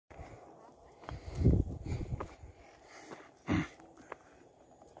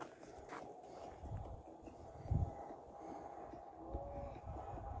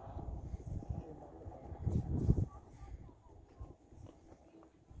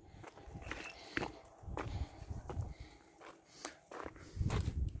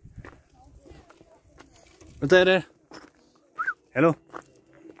उता हेर hello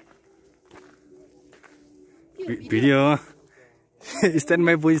video stand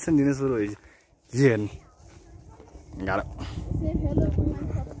by position दिन सुरु भएछ के हेर्ने गाह्रो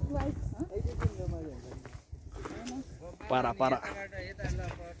पारा पारा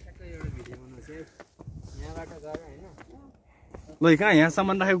ल कहाँ यहाँ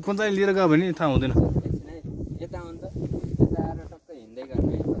सामान राखेको कुन चाहिँ लिएर गयो भने थाहा हुँदैन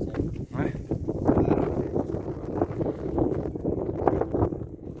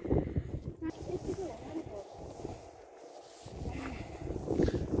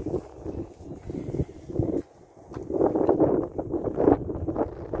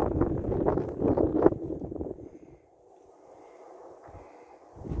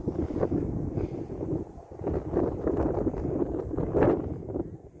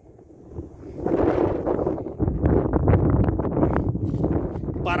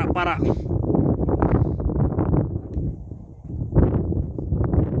पारा पारा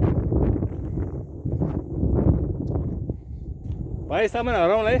भाइ सामान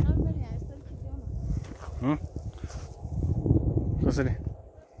हराउला है कसरी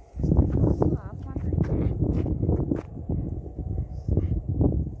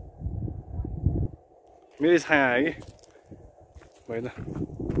मेरै छाया आयो कि भयो त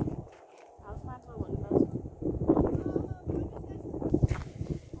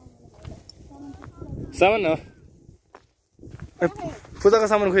सामान हो पूजाको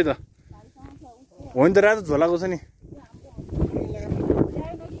सामान खोइ त हो नि त रातो झोलाको छ नि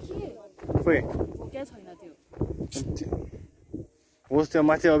खोइ होस् त्यो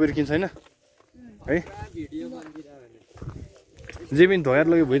माथि अबिर किन्छ होइन है जे पनि धोएर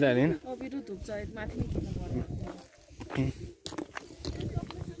लग्यो भइहाल्यो होइन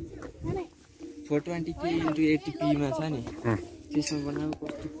 420p into 80p मा छ नि त्यसमा बनाएको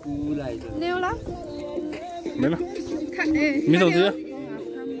कस्तो कुल आइछ ल्याउला मिठो हुन्छ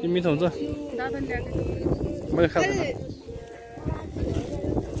यो मिठो हुन्छ मैले खाँदैन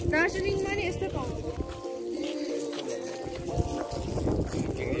दार्जिलिङमा नि यस्तै पाउँछ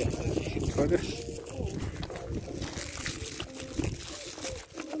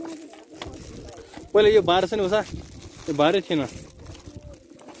पहिले यो बार छ नि उषा यो बारै थिएन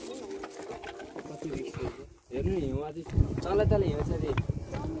हेर्नु नि हिउँ अझै तल तल हिउँ छ रे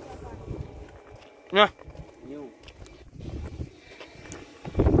हिउँ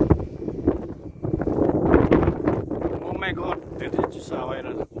ओ माय गॉड त्यति चिसो हावा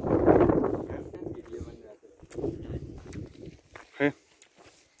आइरहेछ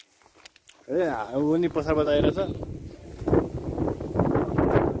ए ऊ नि पछाडिबाट आइरहेछ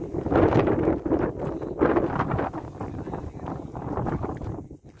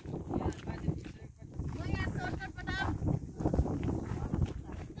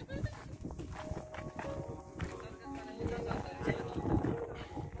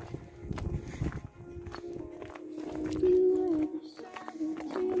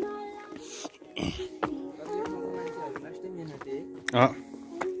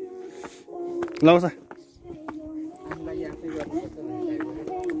लाउँछ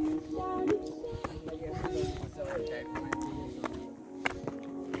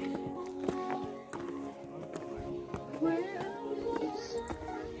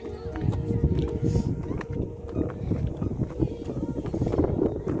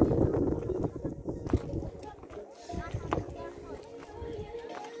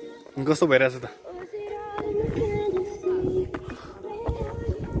कस्तो भइरहेछ त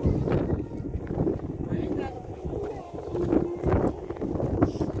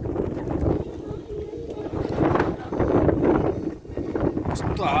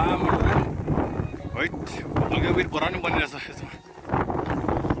पुरानो बनिरहेछ यसमा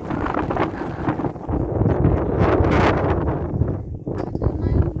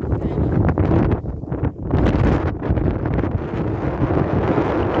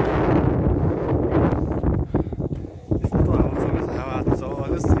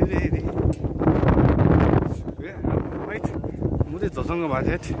मुझे झसँग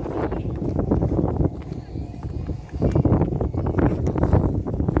भएको थियो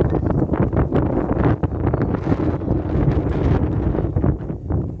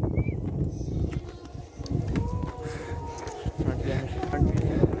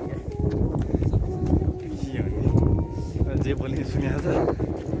जे बोले सुनिया था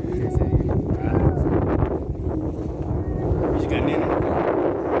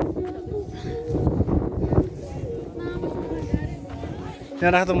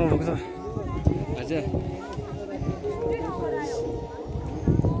त्यहाँ राख्दा म भएको छ हजुर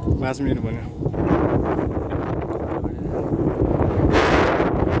 5 मिनेट भन्यो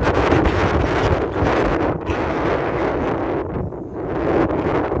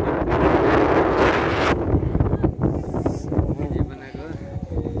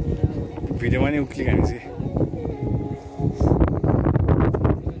भिडियोमा नि क्लिक हानेपछि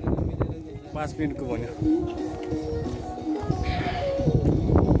 5 मिनेटको भन्यो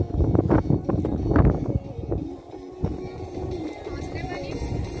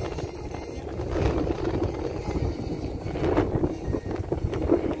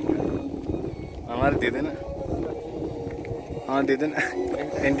हमारे दिदैन दिदैन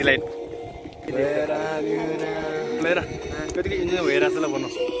एन्टी लाइट लिएर कतिको इन्जोय भइरहेछ ल भन्नु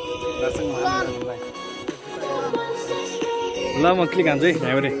दर्शक महानुभावलाई ल म क्लिक हान्छु है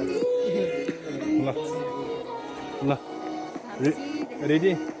यहाँबाट ल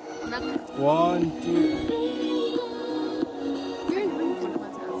रेडी 1 2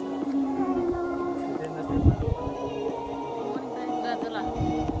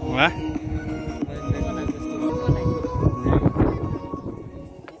 वा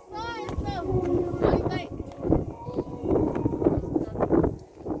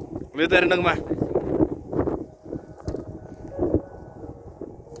Lihat dari nang mah,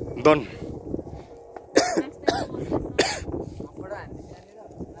 don.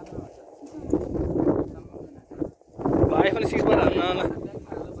 Baik, kan sih sebarang, nah,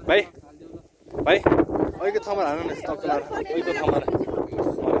 baik, baik. Oh, itu thamar, nih, stop kelar. Oh, itu thamar.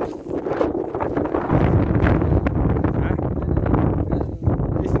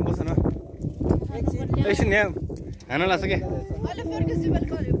 Ini bos na. Ini ya, ana lah sih.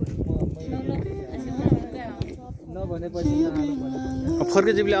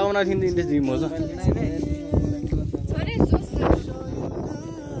 फर्के जिबले आउन थिइन इन्डेस gym हो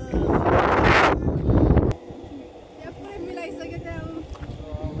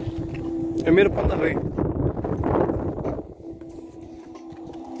मेरो पत्ता हो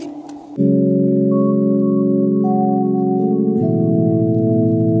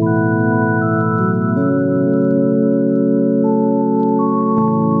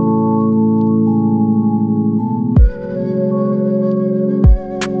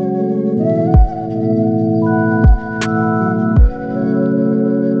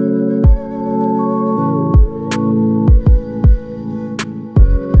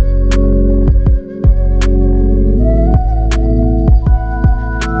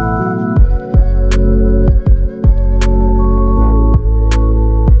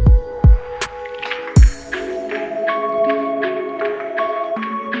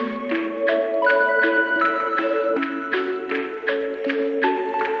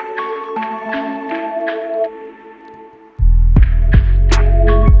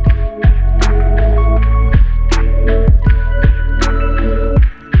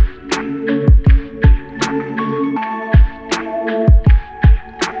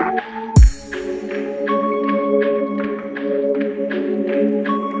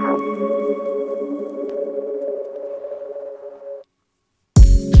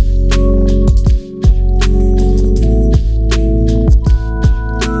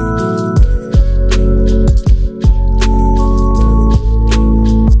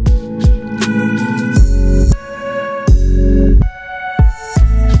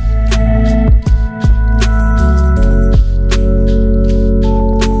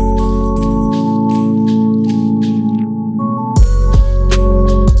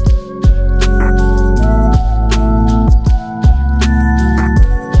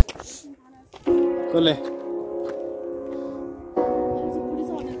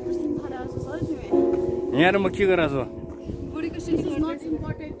यहाँ म के गरा छु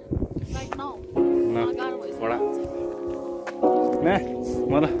न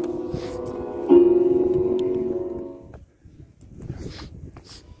म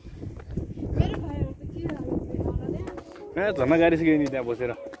झन्ना गाडी सिक्यो नि त्यहाँ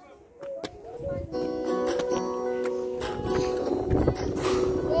बसेर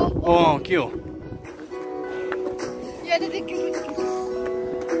के हो गयो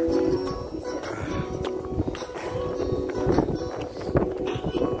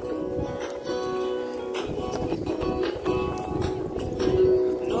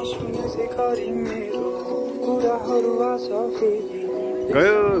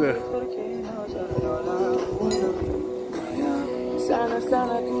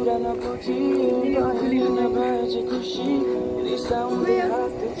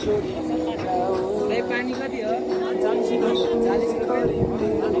पानी कति हो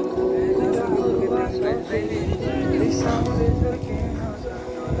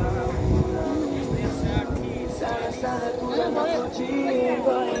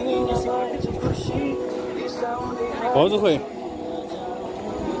भाउजू खोइ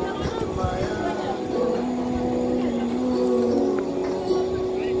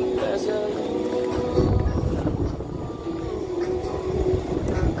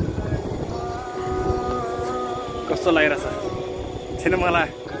कस्तो लागिरहेछ छैन मलाई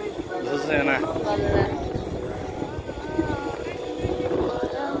छैन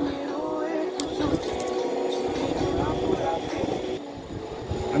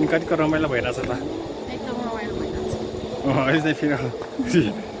अनि कतिको रमाइलो भइरहेछ त एकदम रमाइलो भइरहेछ अहिले चाहिँ फेरि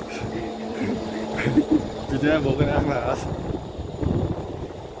भिडियोमा भोगेर राख्नु होस्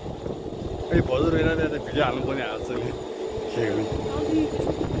भजुर होइन त्यहाँ त भिडियो हाल्नु पनि हाल्छ नि के गर्नु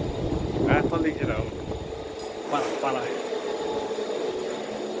तल देखेर पाला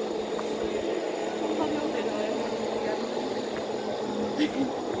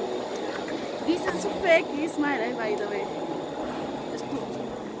This is fake smile, by the way.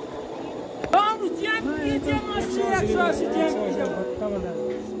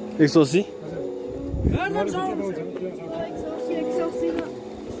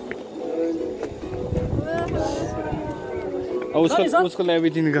 $180 उसको ल्याबी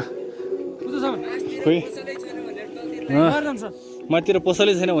तिमीको खोइ मातिर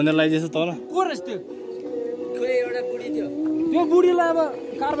पसलै छैन भनेर लगाइदिएछ तल त्यो बुढीलाई अब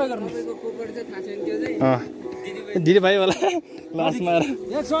कारबाही गर्नु दिदी भाइ होला लास्टमा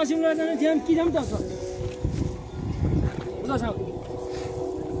 180 लगाएर जाम कि जाम त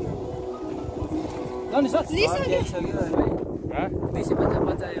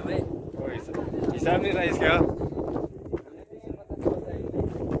हिसाब नहीं रहा इसका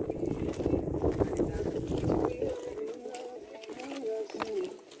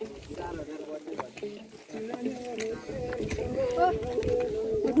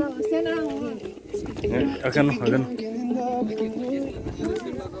akan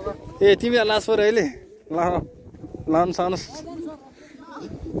तिमी लास पर अहिले लाउन सक्नुहोस्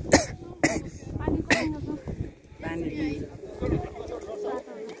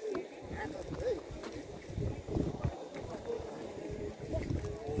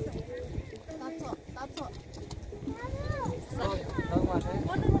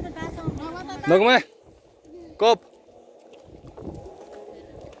लगमा कप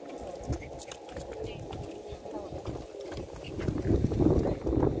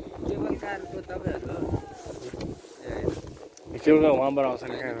केबल कार वहाँबाट आउँछ नि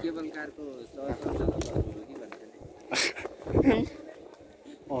केबल कारको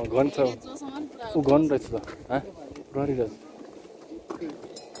गन छ ऊ गन रहेछ त प्रहरी रहेछ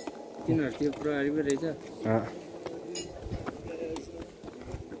तिनीहरू त्यो प्रहरी पो रहेछ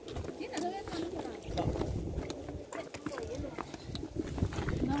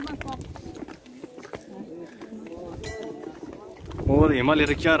और हिमालय र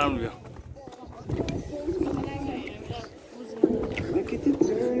क्या राम्रो भयो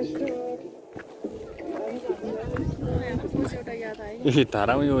ए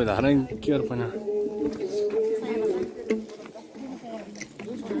धारामा यो धारा के अरू पनि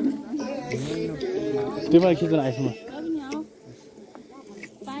त्यो पनि खिच्न आइसम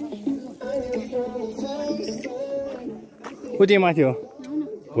कति माथि हो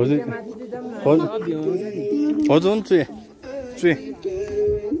हजुर चुए चुए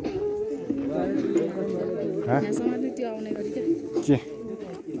के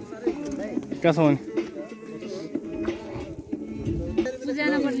कहाँसम्म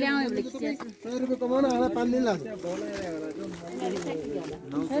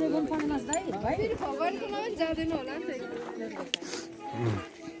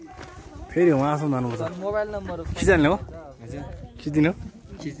फेरि उहाँसम्म जानुपर्छ मोबाइल नम्बर खिचाल्ने हो खिचिदिनु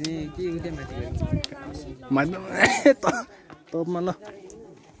खिच्ने के उतै माथि तपमा ल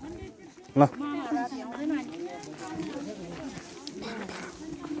ल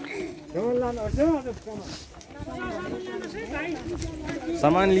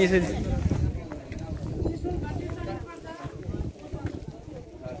सामान लिएछ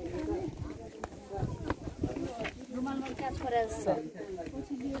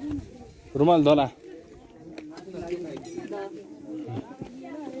रुमाल धला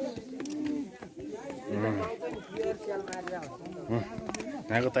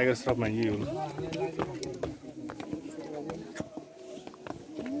यहाँको टाइगर श्रफमा यही हो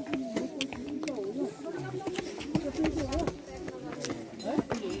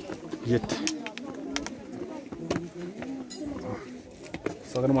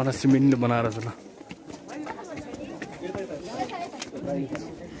सगरमाथा सिमेन्टले बनाएर छ ल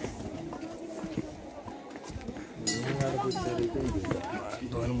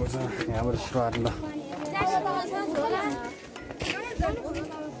धुनुपर्छ यहाँबाट सुरुवात ल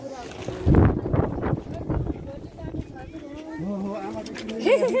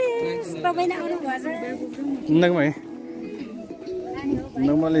नगमा है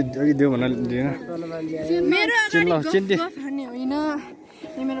नगमाले अघि देऊ भन्न दिएन मेरो अगाडि गफ गर्ने होइन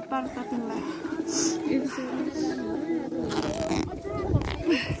ये मेरो पार्कका तिमीलाई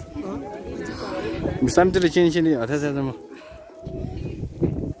बिस्तारै चिनी हताछ म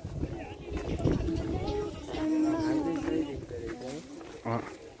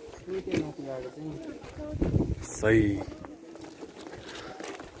सही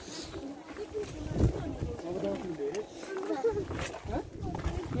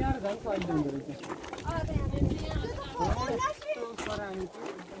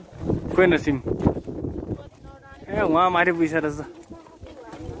खोइ नसिम ए वहाँ माथि पुगिसकेको रहेछ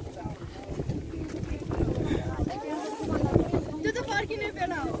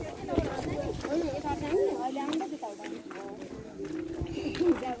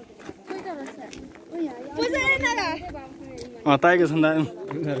ताइको छ नि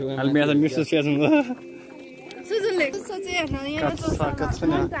अलि बिहा मिर्सो सिया छ सुजुनले सोचे हेर्न यहाँ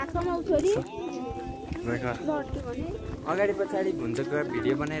अगाडि पछाडि हुन्छ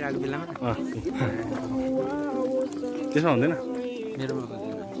भिडियो बनाइरहेको बेलामा त्यसमा हुँदैन मेरोमा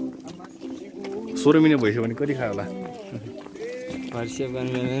 16 मिनेट भइसक्यो भने कति खायो होला फर्सियो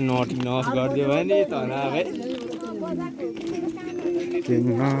गर्ने नट नफ गरिदियो भने तर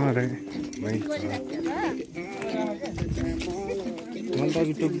भाइ मलाई त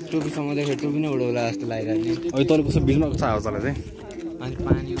टोपी समाउँदाखेरि टोपी नै उडाउला जस्तो लागिरहेको नि अहिले तल कस्तो बिचमा कस्तो हावा चला चाहिँ अनि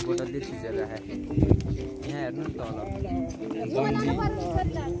पानीको बोतलले थिचेर राखे यहाँ हेर्नु नि तल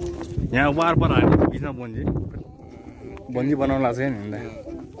यहाँ वार पर हाल्ने बिचमा बन्जी बनाउनु लाग्छ नि हामीलाई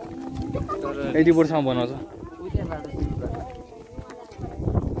 80% बनाउँछ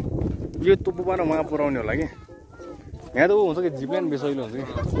यो तुप्पोबाट वहाँ पुऱ्याउने होला कि यहाँ त ऊ हुन्छ कि जिपलाइन बेसैलो हुन्छ कि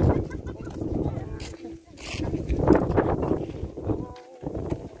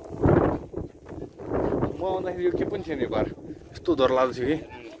म आउँदाखेरि यो के पनि थिएन यो बार यस्तो डर लाग्दो थियो कि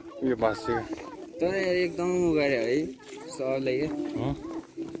यो बास चाहिँ तर एकदम गरे है सरले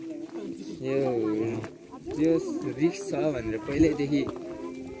यो रिक्स छ भनेर पहिल्यैदेखि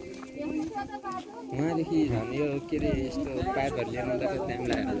उहाँदेखि झन् यो के अरे यस्तो पाइपहरू ल्याउनु त टाइम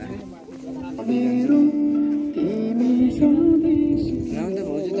लाग्यो होला राउन्ड त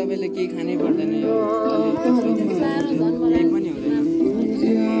भाउजू तपाईँले केही खानै पर्दैन यो केही पनि हुँदैन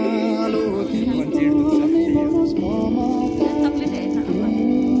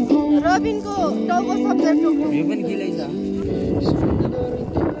रबिनको टाउको सब्जेक्ट यो पनि गिलै छ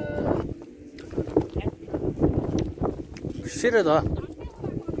सिधै त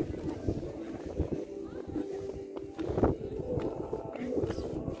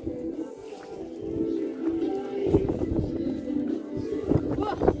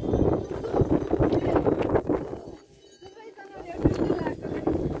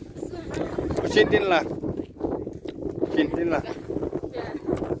किन्दिनला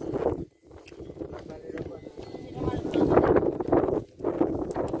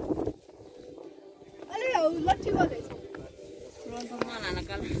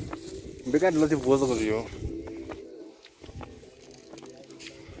बेकार लथी बोझको थियो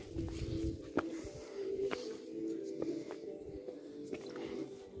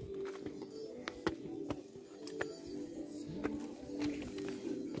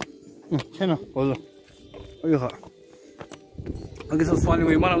छैन होलो यो खा अघि सब स्वानी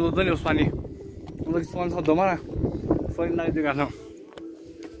उयो मलाई उता नि स्वानी अघि स्वान छ दमा स्वानी लाग्दै गाछ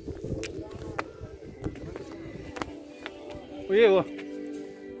उयो हो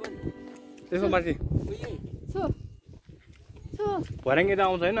त्यसको माथि भर्याङ्गे त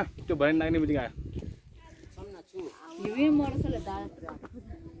आउँछ होइन त्यो भर्याङ लाग्ने बित्तिकै आयो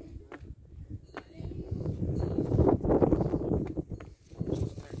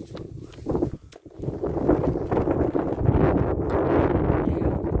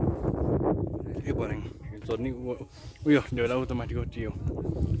उयो ढेउला उता माथिको टियो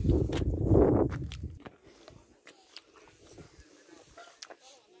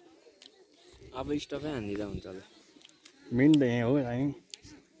अब स्टपै हान्दिँदा हुन्छ होला मेन त यहाँ हो हामी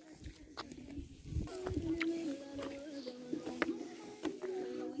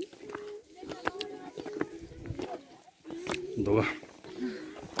धोका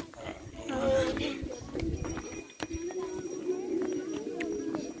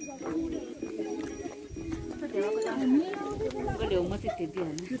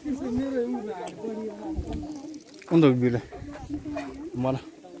untuk bila mana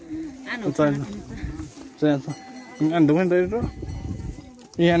saya anu kan dari itu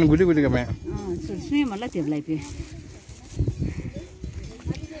iya anu gudi kami Sumeru malah tiap lagi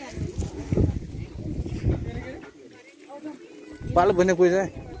paling banyak kuisnya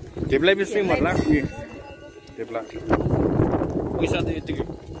tiap lagi Sumeru malah tiap lagi kuisnya itu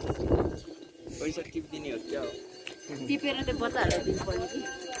पैसा टिप दिने हो क्या हो टिपेर त्यो बच्चाहरूलाई दिनु पर्ने कि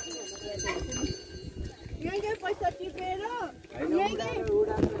यही पैसा टिपेर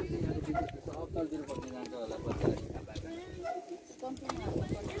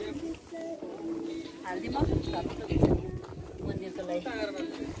हालिदिउँ मन्दिरको लागि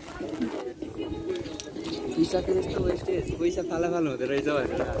पैसाको यस्तो वेस्टेज पैसा फाला हुँदो रहेछ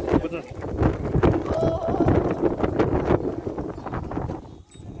भनेर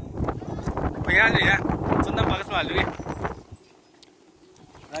यहाँ चन्दा बाकसमा हाल्यो कि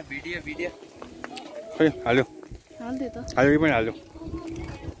भिडियो खै हाल्यो हाल्दियो त हाल्यो कि पनि हाल्यो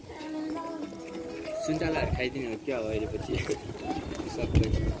सुन्तलाहरू खाइदिने हो क्या हो अहिले पछि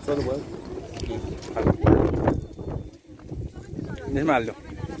सबै भयो यसमा हाल्यो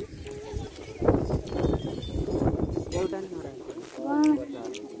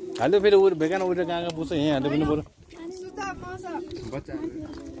हाल्यो फेरि उयो भेगान उडेर कहाँ कहाँ पुग्छ यहीँ हाल्यो पनि बरु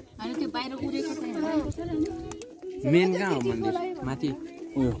अनि त्यो बाहिर उडेको चाहिँ मेन कहाँ हो मन्दिर माथि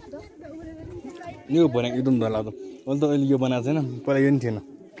उयो यो बनाएको एकदम डरलाग्दो अहिले त अहिले यो बनाएको छैन पहिला यो नि थिएन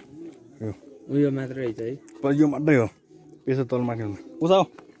उयो मात्र रहेछ है पहिला यो मात्रै हो पेसा तलमाथि हुन्छ उता हो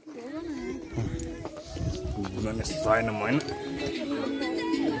छैन म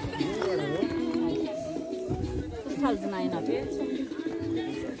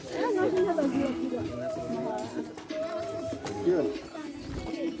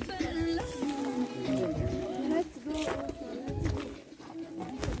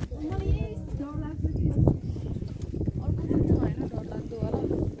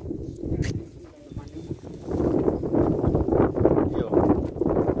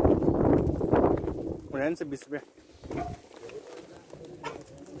होइन से 20 रुपया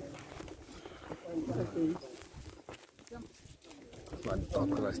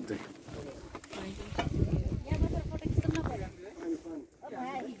रास्ते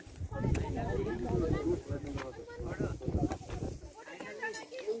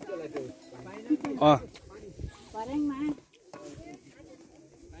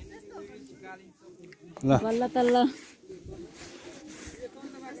बल्ल तल्ल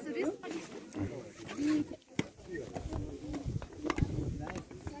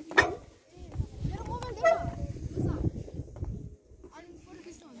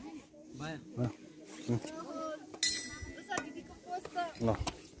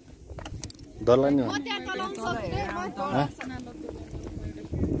डरला नि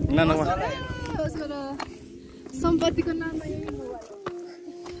सम्पत्तिको नाममा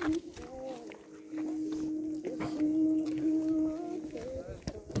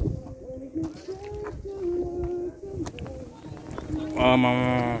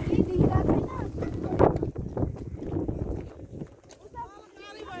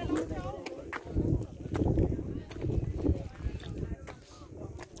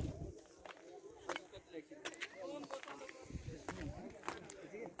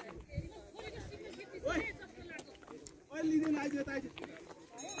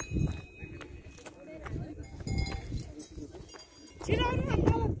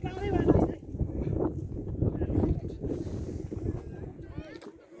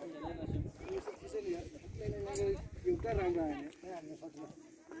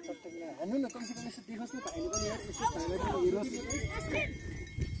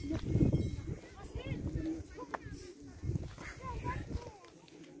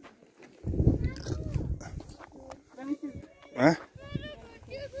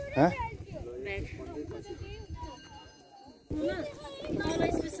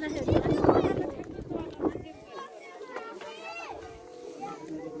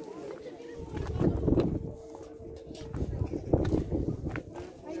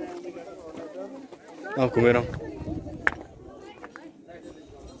घुमेर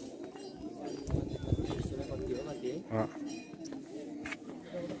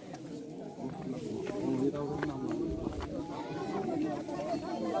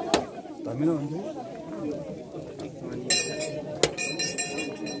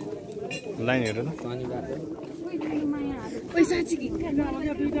लाइन हेर त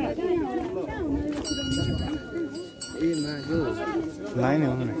लाइन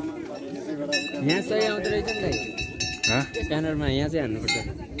हो नि यहाँ सही आउँदो रहेछ नि दाइ स्क्यानरमा यहाँ चाहिँ हान्नुपर्छ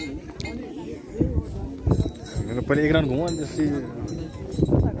पहिले एक राउन्ड घुमौँ अनि त्यसपछि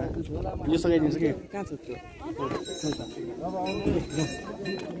यो सघाइदिन्छ कि कहाँ छ त्यो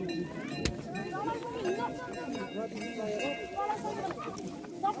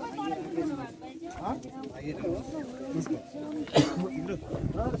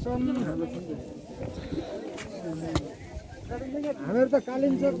हामीहरु त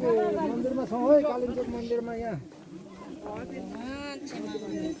कालिञ्चोक मन्दिरमा छौँ है कालिञ्चोक मन्दिरमा यहाँ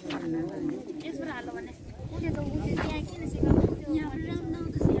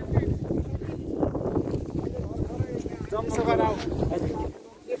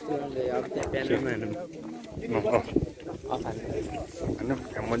अब त्यहाँ प्यानोमा होइन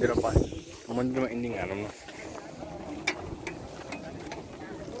मन्दिरमा एन्डिङ हानौँ न